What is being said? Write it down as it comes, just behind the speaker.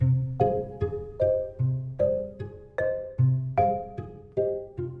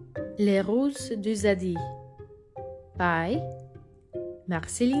Les roses de Zadie by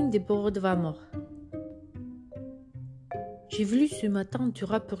Marceline de Bordevamor. J'ai voulu ce matin te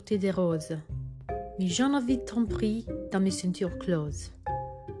rapporter des roses, mais j'en avais tant pris dans mes ceintures closes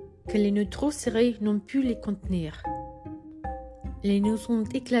que les nœuds trop serrés n'ont pu les contenir. Les nœuds sont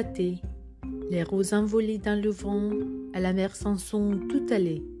éclatés, les roses envolées dans le vent, à la mer s'en sont toutes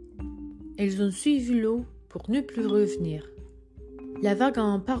allées. Elles ont suivi l'eau pour ne plus revenir. La vague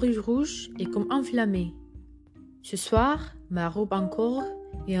en parut rouge et comme enflammée. Ce soir, ma robe encore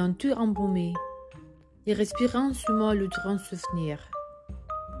est un tout embaumée, et respirant sous moi le grand souvenir.